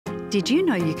Did you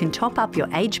know you can top up your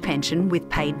age pension with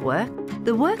paid work?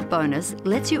 The work bonus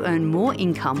lets you earn more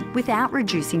income without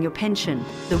reducing your pension.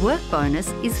 The work bonus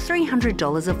is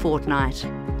 $300 a fortnight.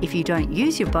 If you don't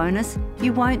use your bonus,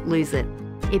 you won't lose it.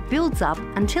 It builds up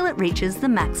until it reaches the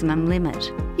maximum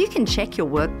limit. You can check your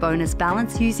work bonus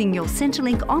balance using your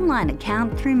Centrelink online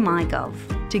account through MyGov.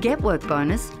 To get work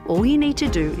bonus, all you need to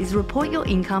do is report your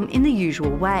income in the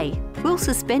usual way. We'll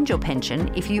suspend your pension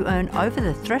if you earn over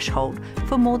the threshold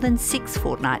for more than 6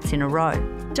 fortnights in a row.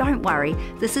 Don't worry,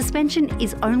 the suspension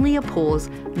is only a pause,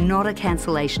 not a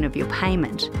cancellation of your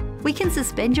payment. We can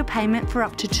suspend your payment for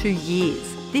up to 2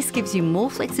 years. This gives you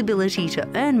more flexibility to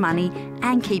earn money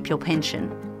and keep your pension.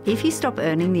 If you stop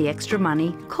earning the extra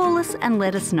money, call us and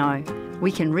let us know.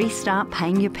 We can restart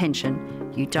paying your pension.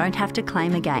 You don't have to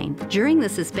claim again. During the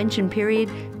suspension period,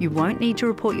 you won't need to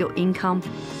report your income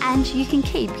and you can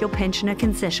keep your pensioner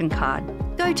concession card.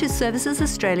 Go to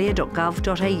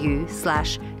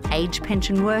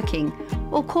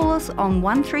servicesaustralia.gov.au/agepensionworking or call us on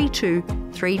 132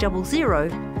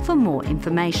 300 for more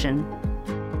information.